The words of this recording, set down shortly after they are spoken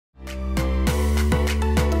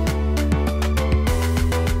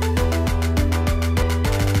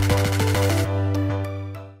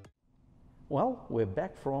Well, we're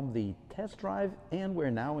back from the test drive and we're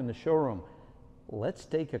now in the showroom. Let's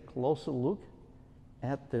take a closer look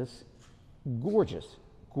at this gorgeous,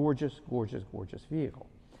 gorgeous, gorgeous, gorgeous vehicle.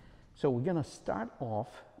 So we're gonna start off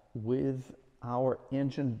with our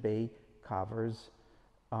engine bay covers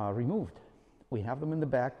removed. We have them in the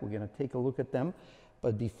back. We're gonna take a look at them.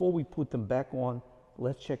 But before we put them back on,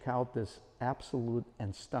 let's check out this absolute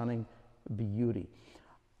and stunning beauty.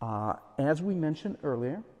 As we mentioned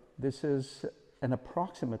earlier, this is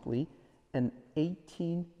approximately an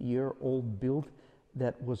 18-year-old build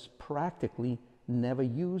that was practically never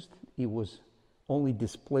used. It was only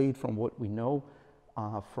displayed, from what we know,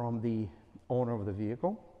 from the owner of the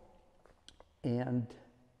vehicle. And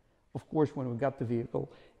of course, when we got the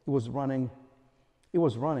vehicle, it was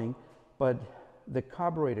running, but the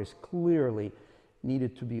carburetors clearly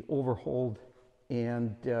needed to be overhauled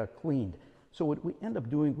and cleaned. So what we end up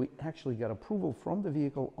doing, we actually got approval from the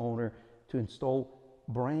vehicle owner to install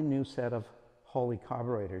brand new set of Holley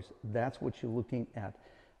carburetors. That's what you're looking at.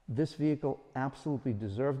 This vehicle absolutely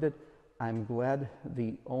deserved it. I'm glad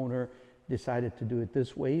the owner decided to do it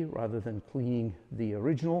this way rather than cleaning the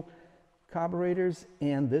original carburetors,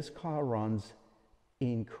 and this car runs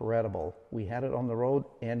incredible. We had it on the road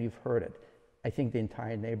and you've heard it. I think the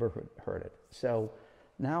entire neighborhood heard it. So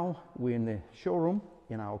now we're in the showroom,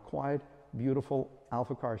 in our quiet, beautiful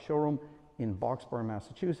AlphaCars showroom in Boxborough,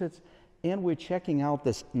 Massachusetts, and we're checking out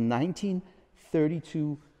this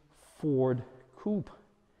 1932 Ford Coupe.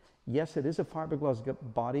 Yes, it is a fiberglass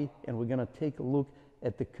body, and we're going to take a look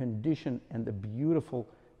at the condition and the beautiful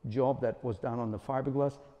job that was done on the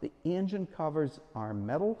fiberglass. The engine covers are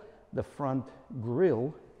metal. The front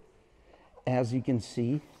grille, as you can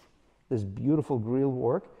see, this beautiful grille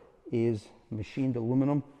work is machined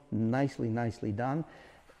aluminum, nicely done.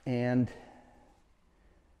 And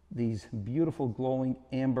these beautiful glowing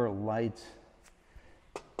amber lights,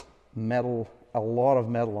 metal, a lot of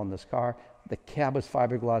metal on this car. The cab is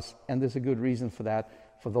fiberglass, and there's a good reason for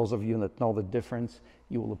that. For those of you that know the difference,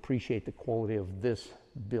 you will appreciate the quality of this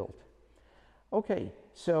build. Okay,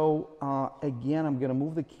 so again, I'm gonna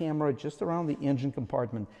move the camera just around the engine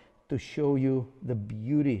compartment to show you the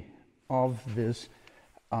beauty of this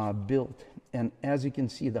build. And as you can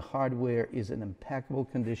see, the hardware is in impeccable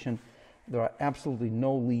condition. There are absolutely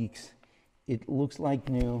no leaks. It looks like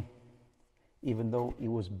new, even though it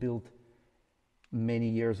was built many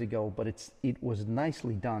years ago, but it was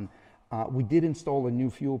nicely done. We did install a new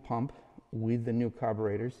fuel pump with the new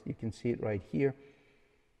carburetors. You can see it right here.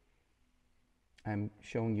 I'm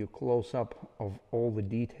showing you a close-up of all the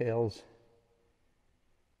details.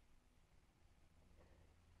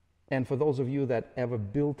 And for those of you that ever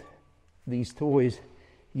built these toys,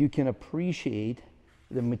 you can appreciate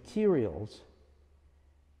the materials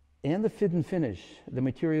and the fit and finish, the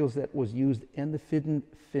materials that was used and the fit and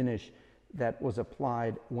finish that was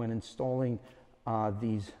applied when installing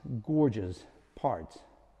these gorgeous parts.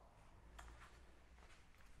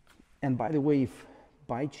 And by the way, if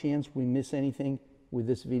by chance we miss anything with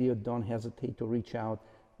this video, don't hesitate to reach out.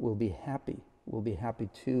 We'll be happy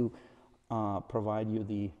to provide you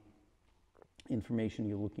the information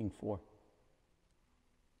you're looking for.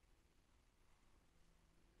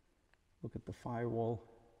 Look at the firewall,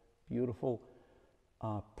 beautiful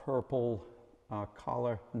purple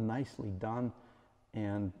color, nicely done,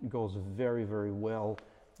 and goes very well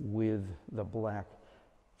with the black.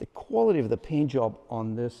 The quality of the paint job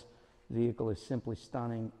on this vehicle is simply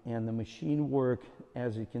stunning, and the machine work,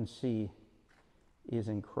 as you can see, is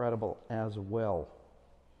incredible as well.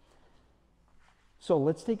 So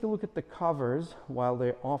let's take a look at the covers while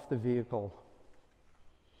they're off the vehicle.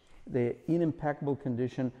 They're in impeccable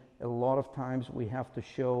condition. A lot of times we have to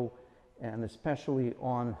show, and especially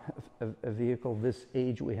on a vehicle this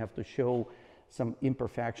age, we have to show some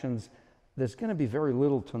imperfections. There's going to be very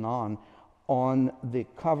little to none on the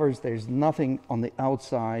covers. There's nothing on the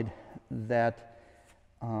outside that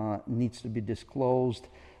needs to be disclosed.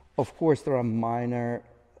 Of course, there are minor,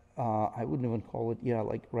 I wouldn't even call it, yeah,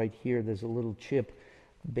 like right here, there's a little chip,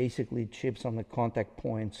 basically chips on the contact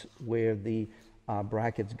points where the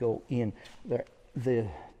brackets go in. The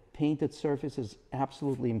painted surface is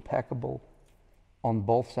absolutely impeccable on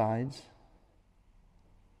both sides.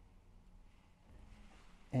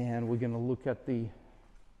 And we're going to look at the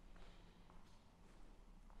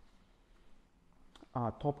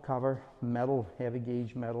top cover, metal, heavy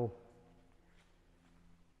gauge metal.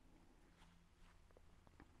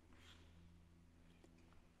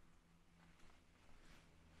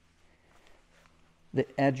 The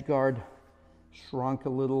edge guard shrunk a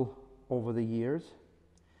little over the years,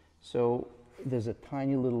 so there's a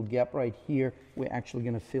tiny little gap right here. We're actually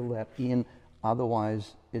going to fill that in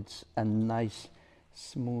Otherwise, it's a nice,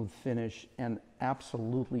 smooth finish and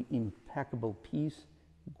absolutely impeccable piece.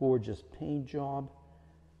 Gorgeous paint job,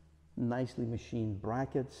 nicely machined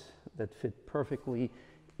brackets that fit perfectly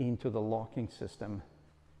into the locking system,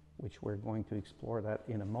 which we're going to explore that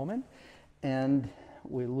in a moment. And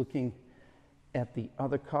we're looking at the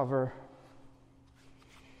other cover.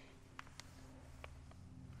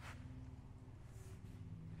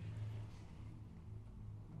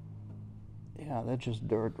 Yeah, that's just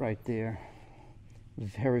dirt right there.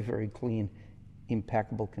 Very, very clean,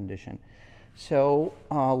 impeccable condition. So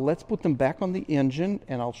let's put them back on the engine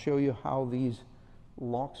and I'll show you how these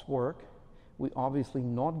locks work. We're obviously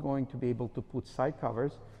not going to be able to put side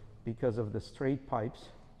covers because of the straight pipes,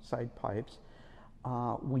 side pipes.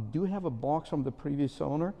 We do have a box from the previous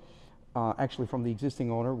owner, actually from the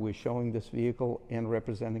existing owner. We're showing this vehicle and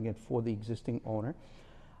representing it for the existing owner.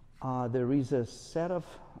 There is a set of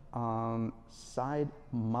side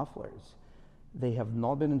mufflers. They have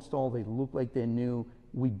not been installed. They look like they're new.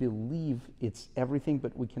 We believe it's everything,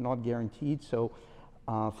 but we cannot guarantee it. So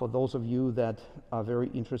for those of you that are very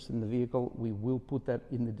interested in the vehicle, we will put that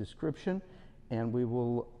in the description and we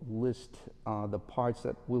will list the parts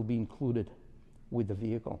that will be included with the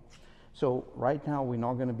vehicle. So right now we're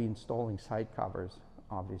not going to be installing side covers,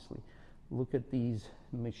 obviously. Look at these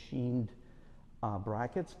machined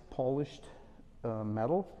brackets, polished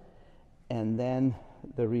metal, and then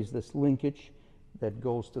there is this linkage that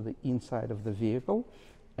goes to the inside of the vehicle,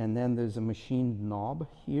 and then there's a machined knob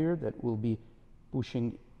here that will be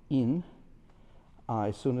pushing in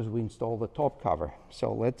as soon as we install the top cover.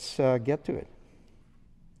 So let's get to it.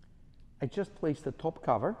 I just placed the top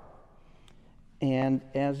cover, and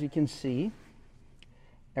as you can see,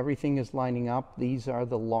 everything is lining up. These are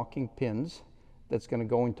the locking pins that's going to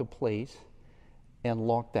go into place and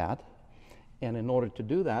lock that. And in order to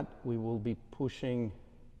do that, we will be pushing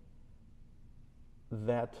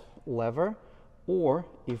that lever, or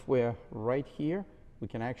if we're right here, we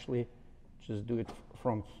can actually just do it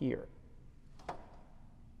from here.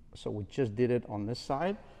 So we just did it on this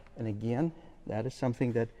side, and again, that is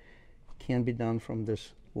something that can be done from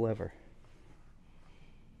this lever.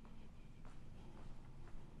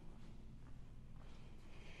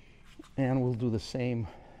 And we'll do the same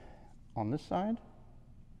on this side.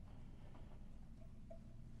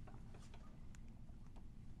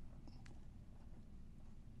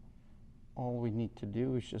 All we need to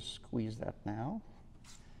do is just squeeze that now.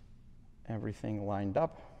 Everything lined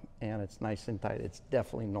up and it's nice and tight. It's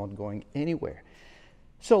definitely not going anywhere.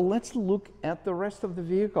 So let's look at the rest of the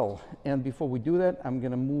vehicle. And before we do that, I'm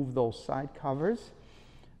going to move those side covers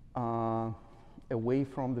away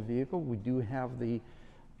from the vehicle. We do have the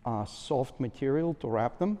soft material to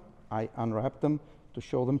wrap them. I unwrapped them to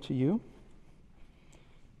show them to you.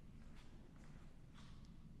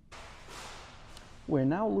 We're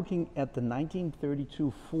now looking at the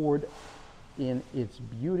 1932 Ford in its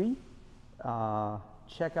beauty.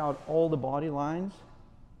 Check out all the body lines.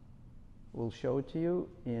 We'll show it to you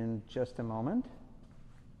in just a moment.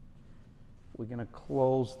 We're going to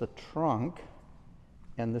close the trunk,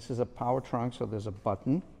 and this is a power trunk, so there's a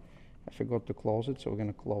button. I forgot to close it, so we're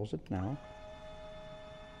going to close it now.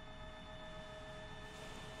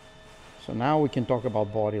 So now we can talk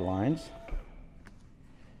about body lines.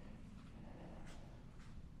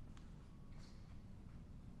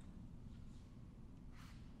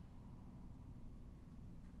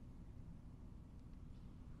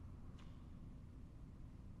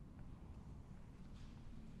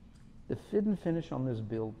 The fit and finish on this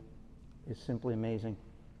build is simply amazing.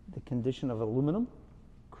 The condition of aluminum,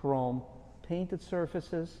 chrome, painted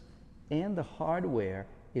surfaces, and the hardware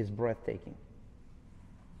is breathtaking.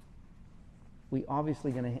 We're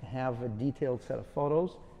obviously going to have a detailed set of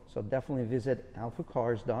photos, so definitely visit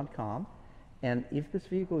AlphaCars.com. And if this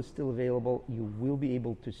vehicle is still available, you will be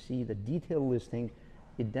able to see the detailed listing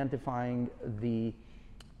identifying the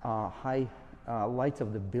highlights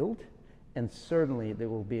of the build. And certainly there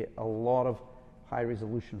will be a lot of high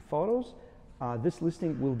resolution photos. This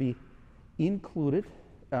listing will be included,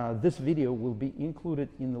 this video will be included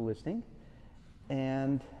in the listing.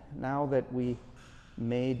 And now that we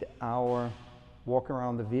made our walk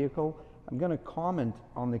around the vehicle, I'm going to comment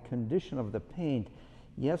on the condition of the paint.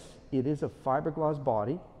 Yes, it is a fiberglass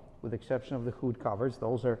body, with the exception of the hood covers.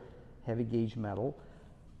 Those are heavy gauge metal.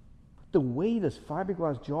 The way this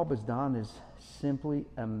fiberglass job is done is simply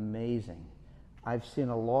amazing. I've seen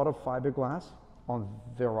a lot of fiberglass on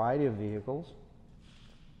a variety of vehicles,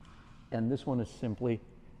 and this one is simply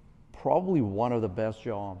probably one of the best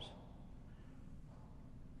jobs,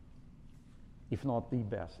 if not the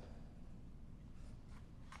best.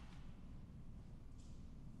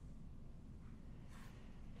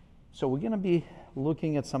 So we're going to be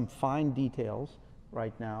looking at some fine details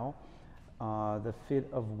right now. The fit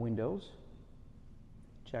of windows,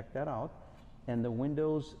 check that out. And the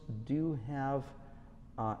windows do have,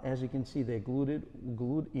 as you can see, they're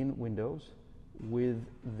glued in windows with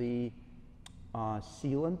the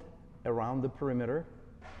sealant around the perimeter,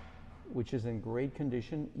 which is in great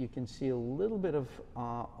condition. You can see a little bit of,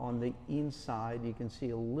 on the inside, you can see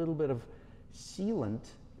a little bit of sealant,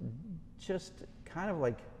 just kind of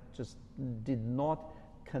like, just did not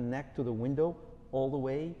connect to the window all the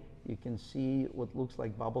way. You can see what looks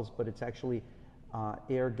like bubbles, but it's actually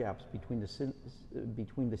air gaps between the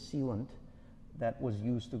sealant that was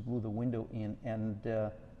used to glue the window in and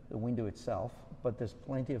the window itself. But there's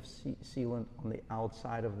plenty of sealant on the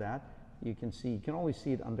outside of that. You can only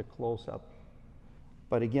see it under close-up.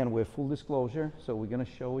 But again, we're full disclosure, so we're going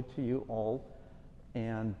to show it to you all.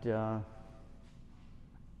 And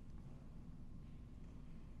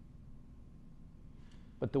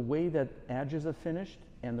but the way that edges are finished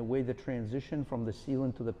and the way the transition from the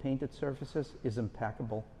sealant to the painted surfaces is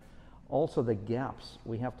impeccable. Also the gaps,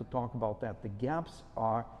 we have to talk about that. The gaps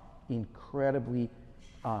are incredibly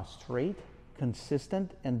straight,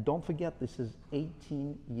 consistent, and don't forget this is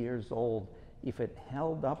 18 years old. If it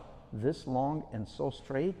held up this long and so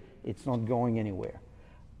straight, it's not going anywhere.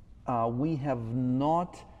 We have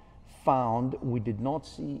not found, we did not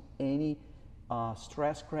see any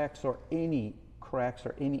stress cracks or any cracks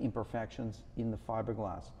or any imperfections in the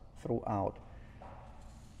fiberglass throughout.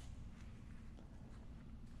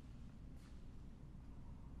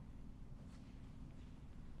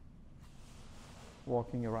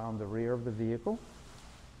 Walking around the rear of the vehicle.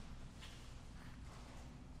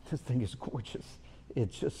 This thing is gorgeous.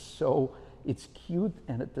 It's just so, it's cute,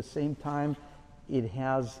 and at the same time it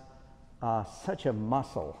has such a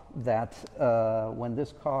muscle that when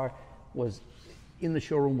this car was in the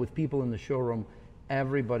showroom with people in the showroom,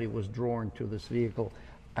 everybody was drawn to this vehicle.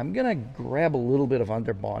 I'm gonna grab a little bit of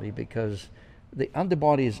underbody because the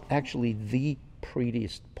underbody is actually the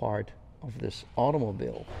prettiest part of this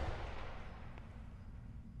automobile.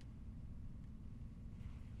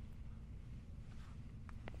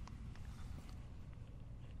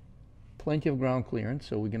 Plenty of ground clearance,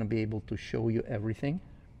 so we're gonna be able to show you everything.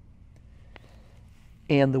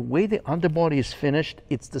 And the way the underbody is finished,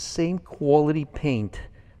 it's the same quality paint,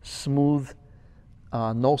 smooth,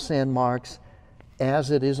 no sand marks,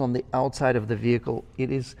 as it is on the outside of the vehicle.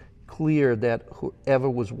 It is clear that whoever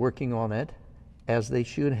was working on it, as they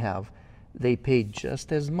should have, they paid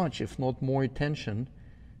just as much, if not more attention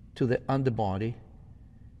to the underbody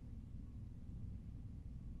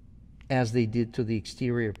as they did to the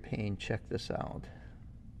exterior paint. Check this out.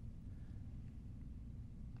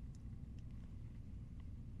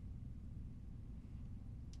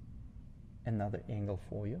 Another angle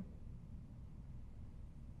for you.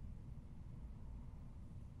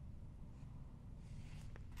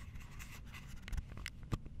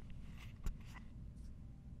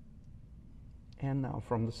 And now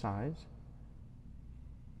from the sides.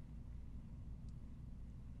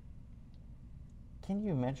 Can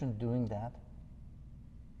you imagine doing that?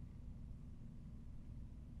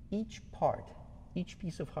 Each part, each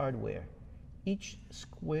piece of hardware, each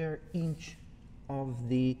square inch of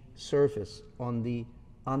the surface on the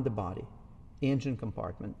underbody, engine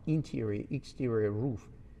compartment, interior, exterior, roof,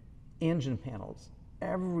 engine panels,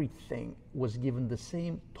 everything was given the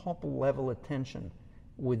same top level attention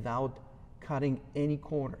without cutting any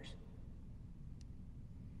corners.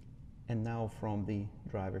 And now from the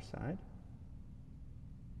driver's side.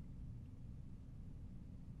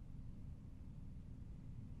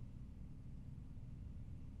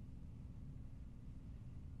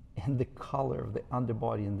 And the color of the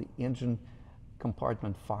underbody and the engine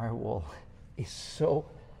compartment firewall is so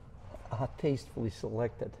tastefully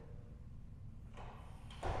selected.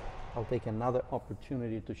 I'll take another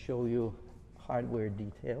opportunity to show you hardware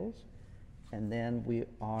details, and then we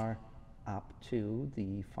are up to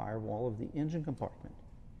the firewall of the engine compartment.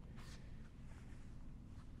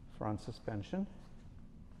 Front suspension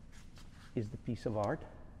is the piece of art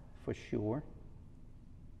for sure.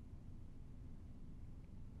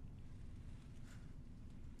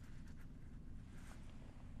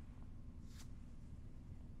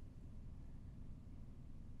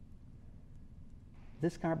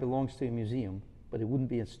 This car belongs to a museum, but it wouldn't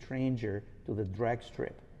be a stranger to the drag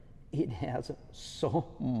strip. It has so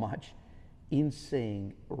much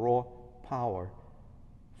insane raw power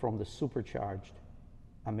from the supercharged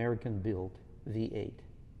American-built V8.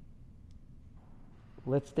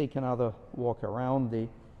 Let's take another walk around the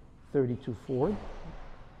 32 Ford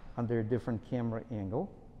under a different camera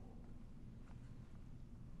angle.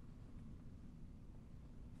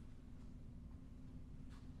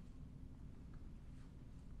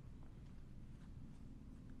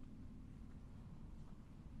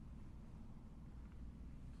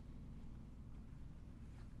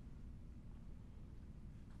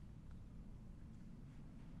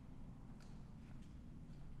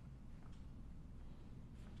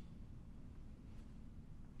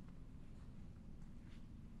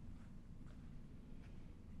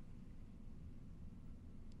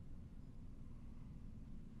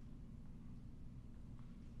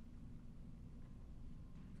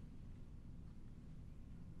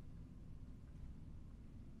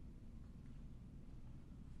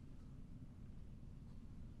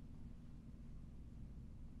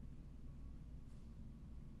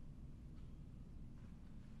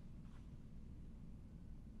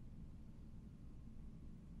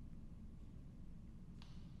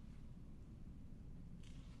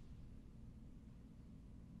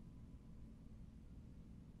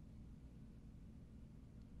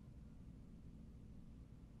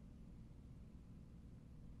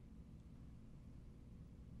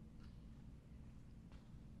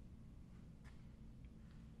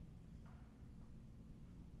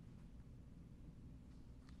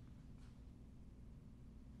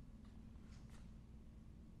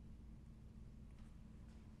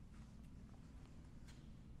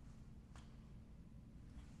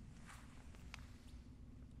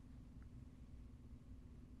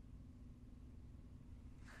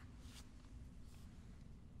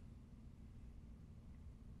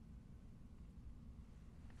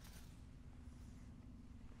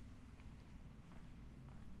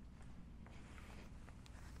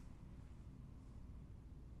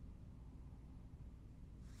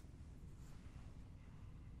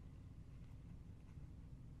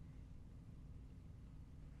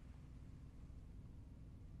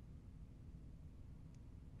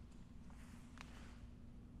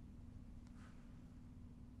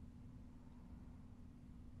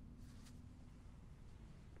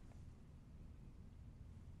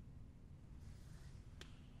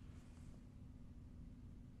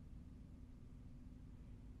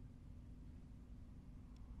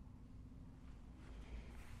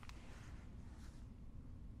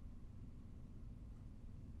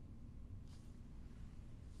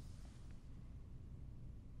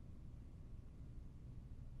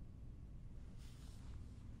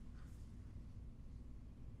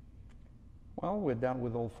 Well, we're done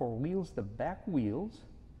with all four wheels. The back wheels,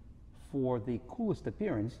 for the coolest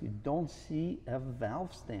appearance, you don't see a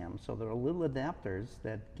valve stem. So there are little adapters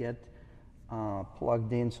that get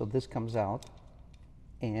plugged in, so this comes out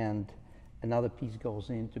and another piece goes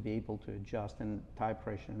in to be able to adjust and tire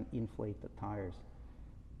pressure and inflate the tires.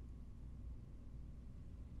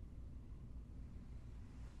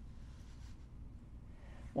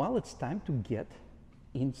 Well, it's time to get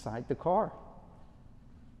inside the car.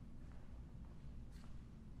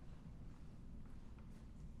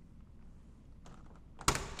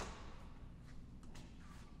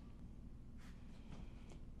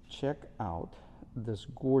 Check out this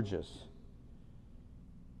gorgeous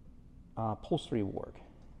upholstery work.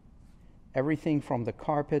 Everything from the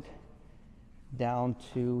carpet down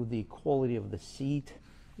to the quality of the seat,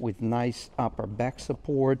 with nice upper back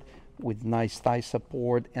support, with nice thigh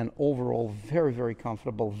support, and overall very, very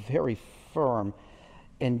comfortable, very firm,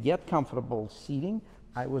 and yet comfortable seating.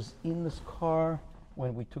 I was in this car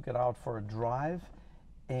when we took it out for a drive,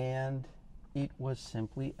 and it was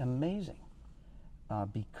simply amazing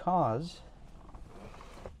because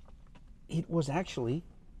it was actually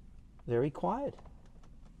very quiet.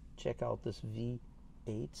 Check out this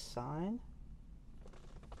V8 sign.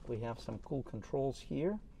 We have some cool controls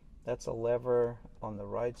here. That's a lever on the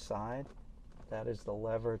right side. That is the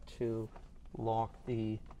lever to lock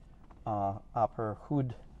the upper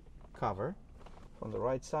hood cover. On the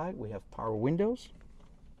right side, we have power windows.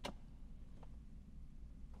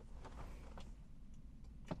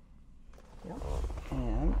 Yep.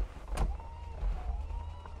 And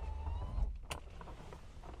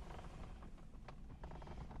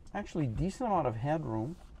actually decent amount of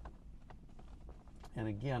headroom. And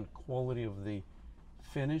again, quality of the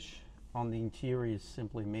finish on the interior is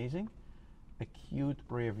simply amazing. A cute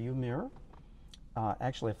rear view mirror,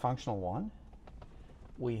 actually a functional one.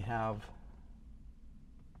 We have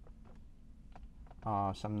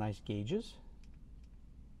some nice gauges.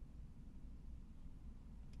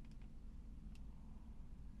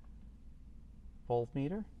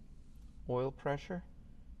 Voltmeter, oil pressure,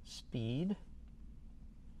 speed,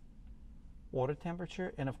 water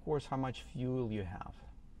temperature, and of course how much fuel you have.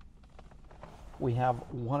 We have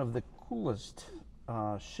one of the coolest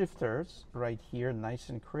shifters right here, nice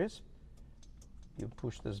and crisp. You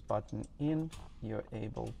push this button in, you're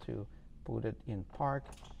able to put it in park,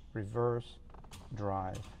 reverse,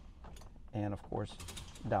 drive, and of course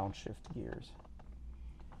downshift gears.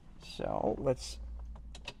 So let's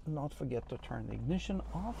not forget to turn the ignition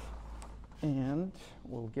off, and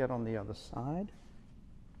we'll get on the other side.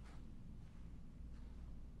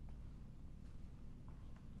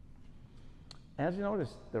 As you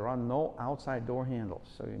notice, there are no outside door handles,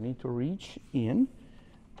 so you need to reach in,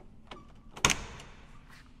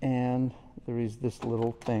 and there is this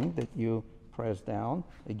little thing that you press down.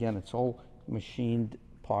 Again, it's all machined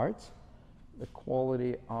parts. The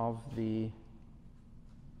quality of the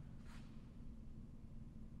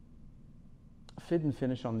fit and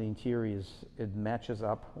finish on the interior it matches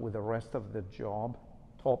up with the rest of the job,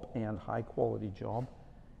 top and high quality job.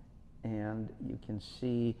 And you can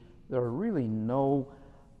see there are really no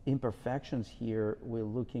imperfections here. We're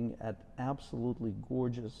looking at absolutely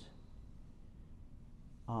gorgeous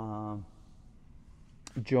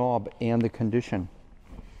job and the condition.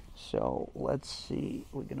 So let's see,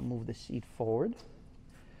 we're gonna move the seat forward.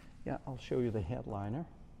 Yeah, I'll show you the headliner.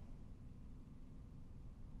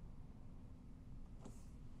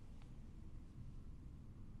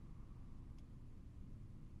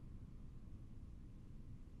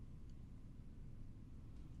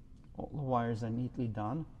 All the wires are neatly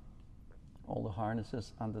done. All the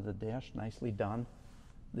harnesses under the dash, nicely done.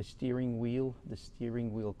 The steering wheel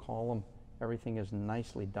column, everything is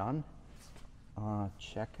nicely done.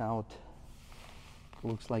 Check out,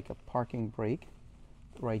 looks like a parking brake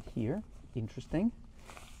right here, interesting.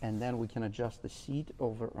 And then we can adjust the seat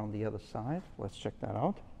over on the other side. Let's check that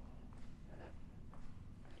out.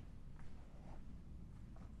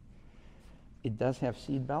 It does have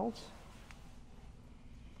seat belts.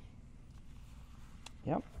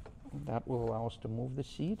 Yep, that will allow us to move the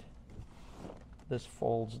seat. This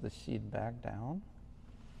folds the seat back down.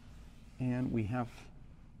 And we have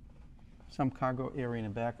some cargo area in the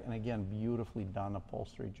back, and again, beautifully done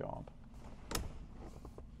upholstery job.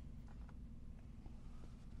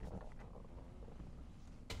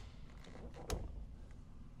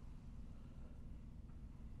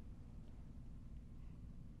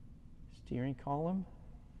 Steering column,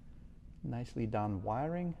 nicely done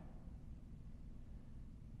wiring.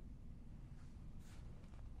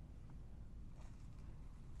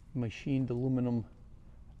 Machined aluminum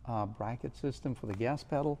bracket system for the gas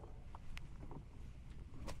pedal.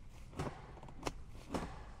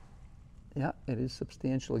 It is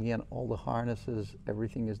substantial. Again, all the harnesses,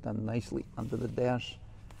 everything is done nicely under the dash.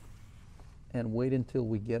 And wait until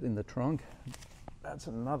we get in the trunk. That's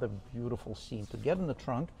another beautiful scene. To get in the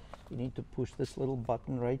trunk, you need to push this little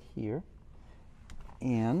button right here.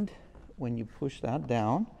 And when you push that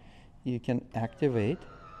down, you can activate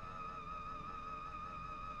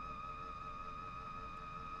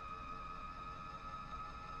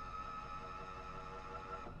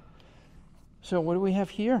So what do we have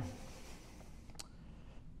here?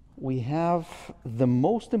 We have the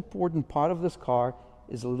most important part of this car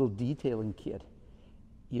is a little detailing kit.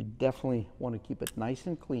 You definitely want to keep it nice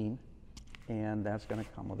and clean, and that's going to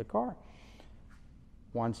come with the car.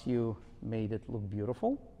 Once you made it look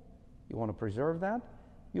beautiful, you want to preserve that,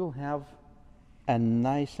 you'll have a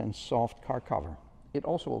nice and soft car cover. It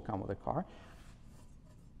also will come with the car.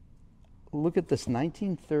 Look at this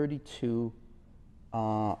 1932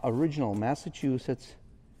 original Massachusetts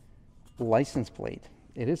license plate.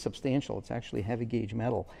 It is substantial. It's actually heavy gauge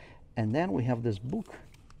metal. And then we have this book.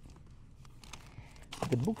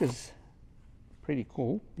 The book is pretty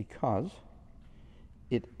cool because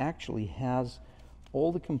it actually has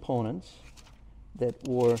all the components that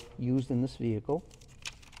were used in this vehicle,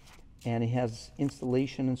 and it has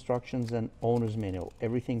installation instructions and owner's manual,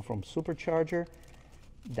 everything from supercharger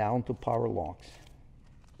down to power locks.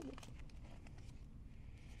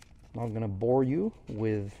 I'm not going to bore you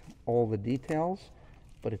with all the details,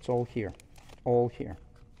 but it's all here, all here.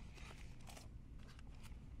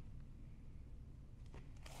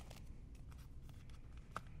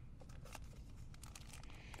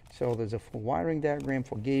 So there's a full wiring diagram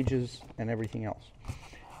for gauges and everything else.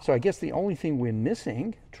 So I guess the only thing we're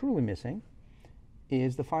missing, truly missing,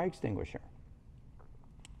 is the fire extinguisher.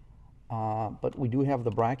 But we do have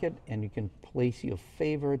the bracket, and you can place your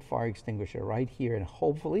favorite fire extinguisher right here, and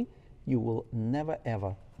hopefully you will never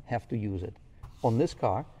ever have to use it on this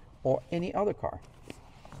car or any other car.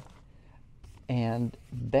 And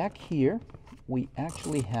back here we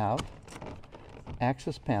actually have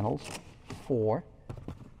access panels for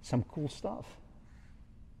some cool stuff.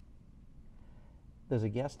 There's a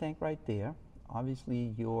gas tank right there,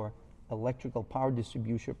 obviously your electrical power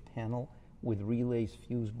distribution panel with relays,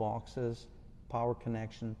 fuse boxes, power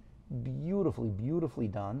connection, beautifully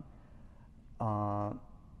done.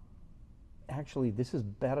 Actually, this is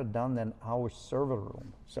better done than our server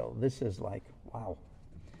room. So this is like, wow.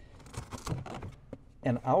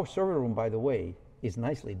 And our server room, by the way, is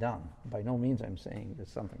nicely done. By no means I'm saying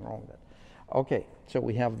there's something wrong with it. Okay, so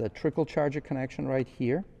we have the trickle charger connection right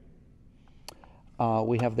here.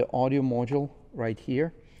 We have the audio module right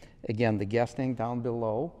here. Again, the gas tank down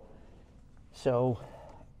below. So,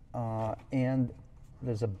 and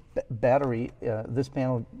there's a battery, this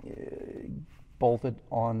panel bolted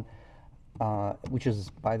on, which is,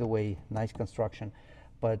 by the way, nice construction.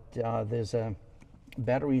 But there's a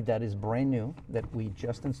battery that is brand new that we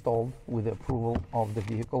just installed with the approval of the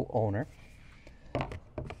vehicle owner.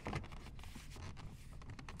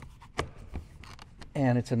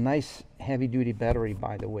 And it's a nice heavy-duty battery,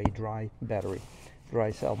 by the way, dry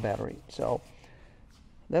cell battery. So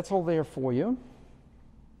that's all there for you.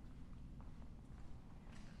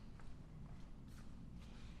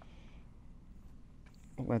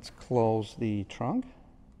 Let's close the trunk.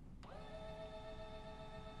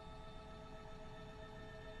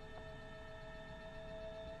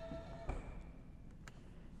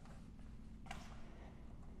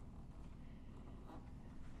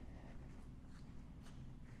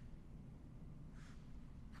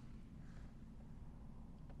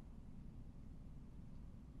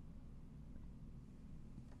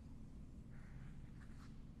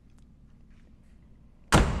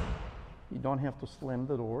 You don't have to slam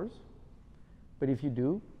the doors, but if you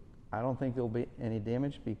do, I don't think there'll be any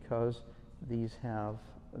damage because these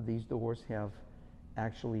doors have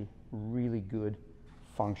actually really good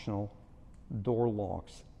functional door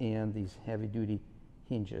locks and these heavy-duty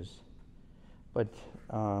hinges. But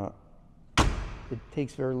it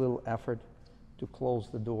takes very little effort to close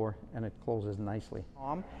the door, and it closes nicely.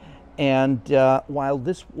 And while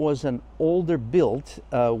this was an older build,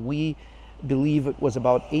 we believe it was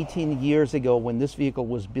about 18 years ago when this vehicle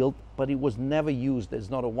was built, but it was never used. There's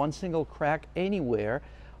not one single crack anywhere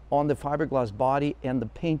on the fiberglass body, and the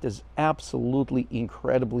paint is absolutely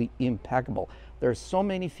incredibly impeccable. There are so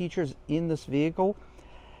many features in this vehicle,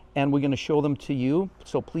 and we're going to show them to you.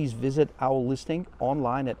 So please visit our listing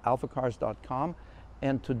online at alphacars.com.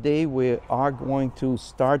 And today we are going to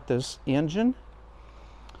start this engine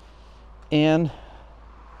and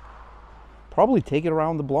probably take it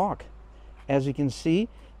around the block. As you can see,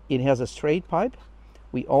 it has a straight pipe.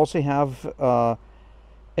 We also have a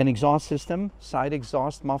an exhaust system, side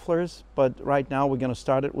exhaust mufflers, but right now we're going to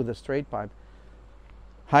start it with a straight pipe.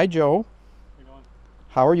 Hi, Joe. How you doing?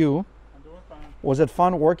 How are you? I'm doing fine. Was it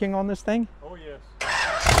fun working on this thing? Oh, yes.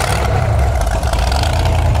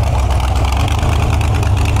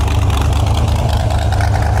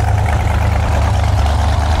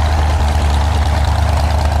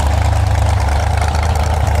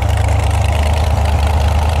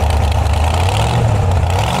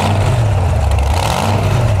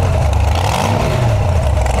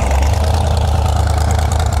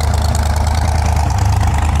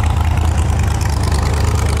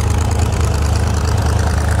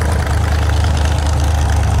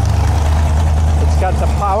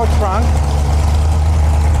 Power trunk.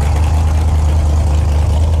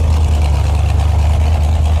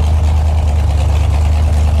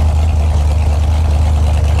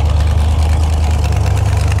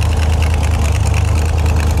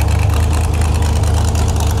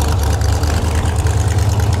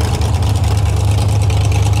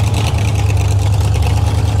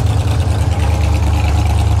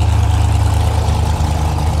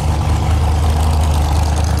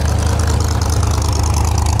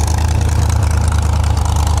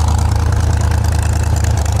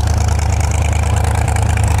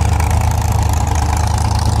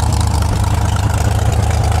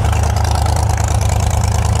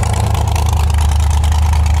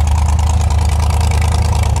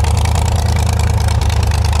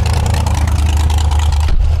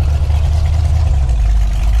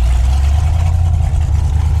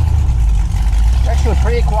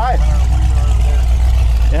 Pretty quiet.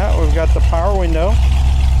 Yeah, we've got the power window.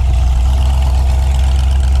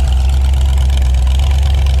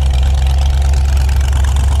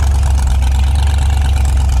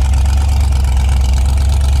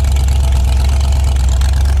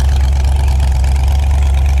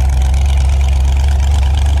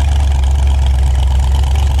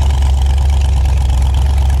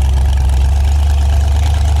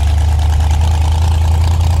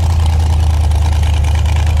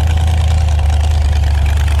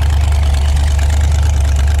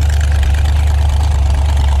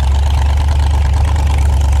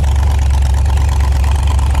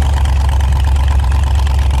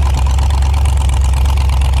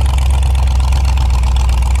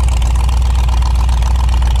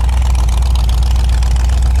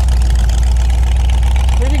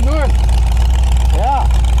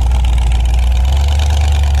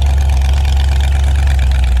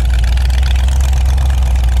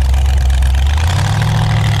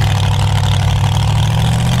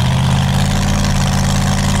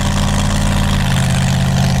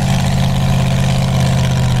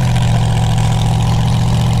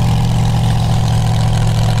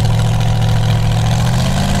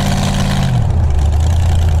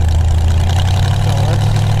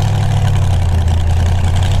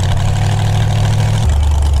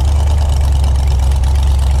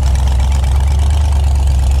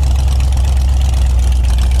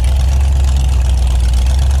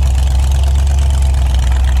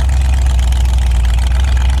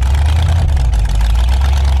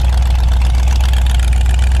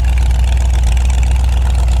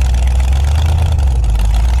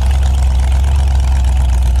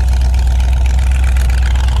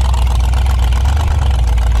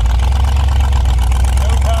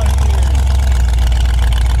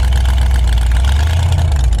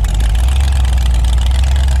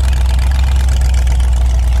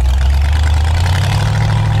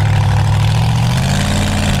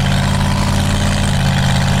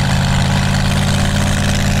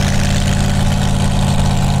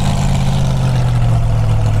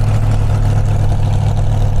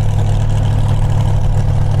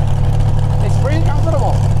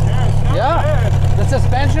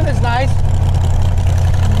 Suspension is nice.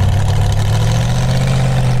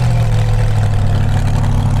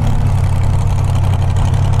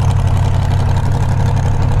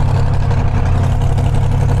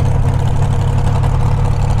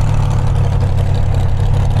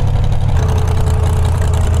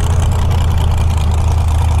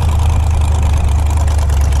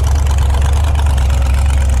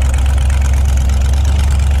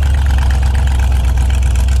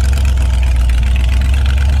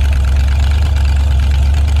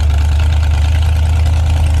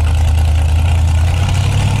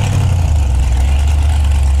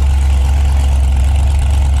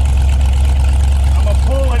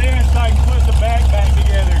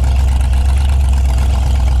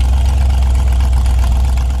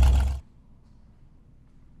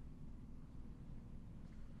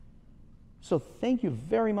 So thank you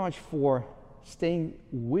very much for staying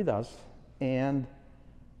with us and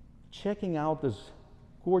checking out this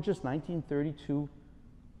gorgeous 1932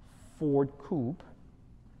 Ford Coupe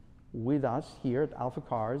with us here at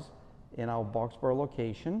AlphaCars in our Boxborough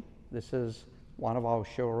location. This is one of our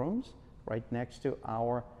showrooms right next to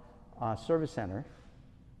our service center.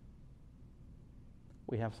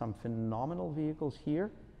 We have some phenomenal vehicles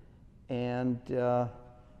here, and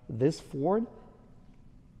this Ford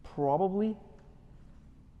probably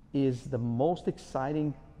is the most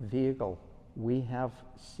exciting vehicle we have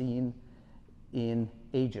seen in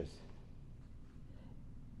ages.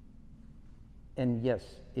 And yes,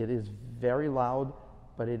 it is very loud,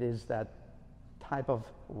 but it is that type of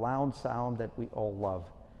loud sound that we all love.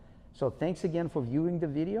 So thanks again for viewing the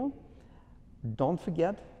video. Don't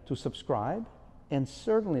forget to subscribe, and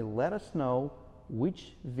certainly let us know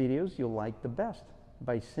which videos you like the best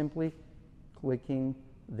by simply clicking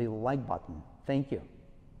the like button. Thank you.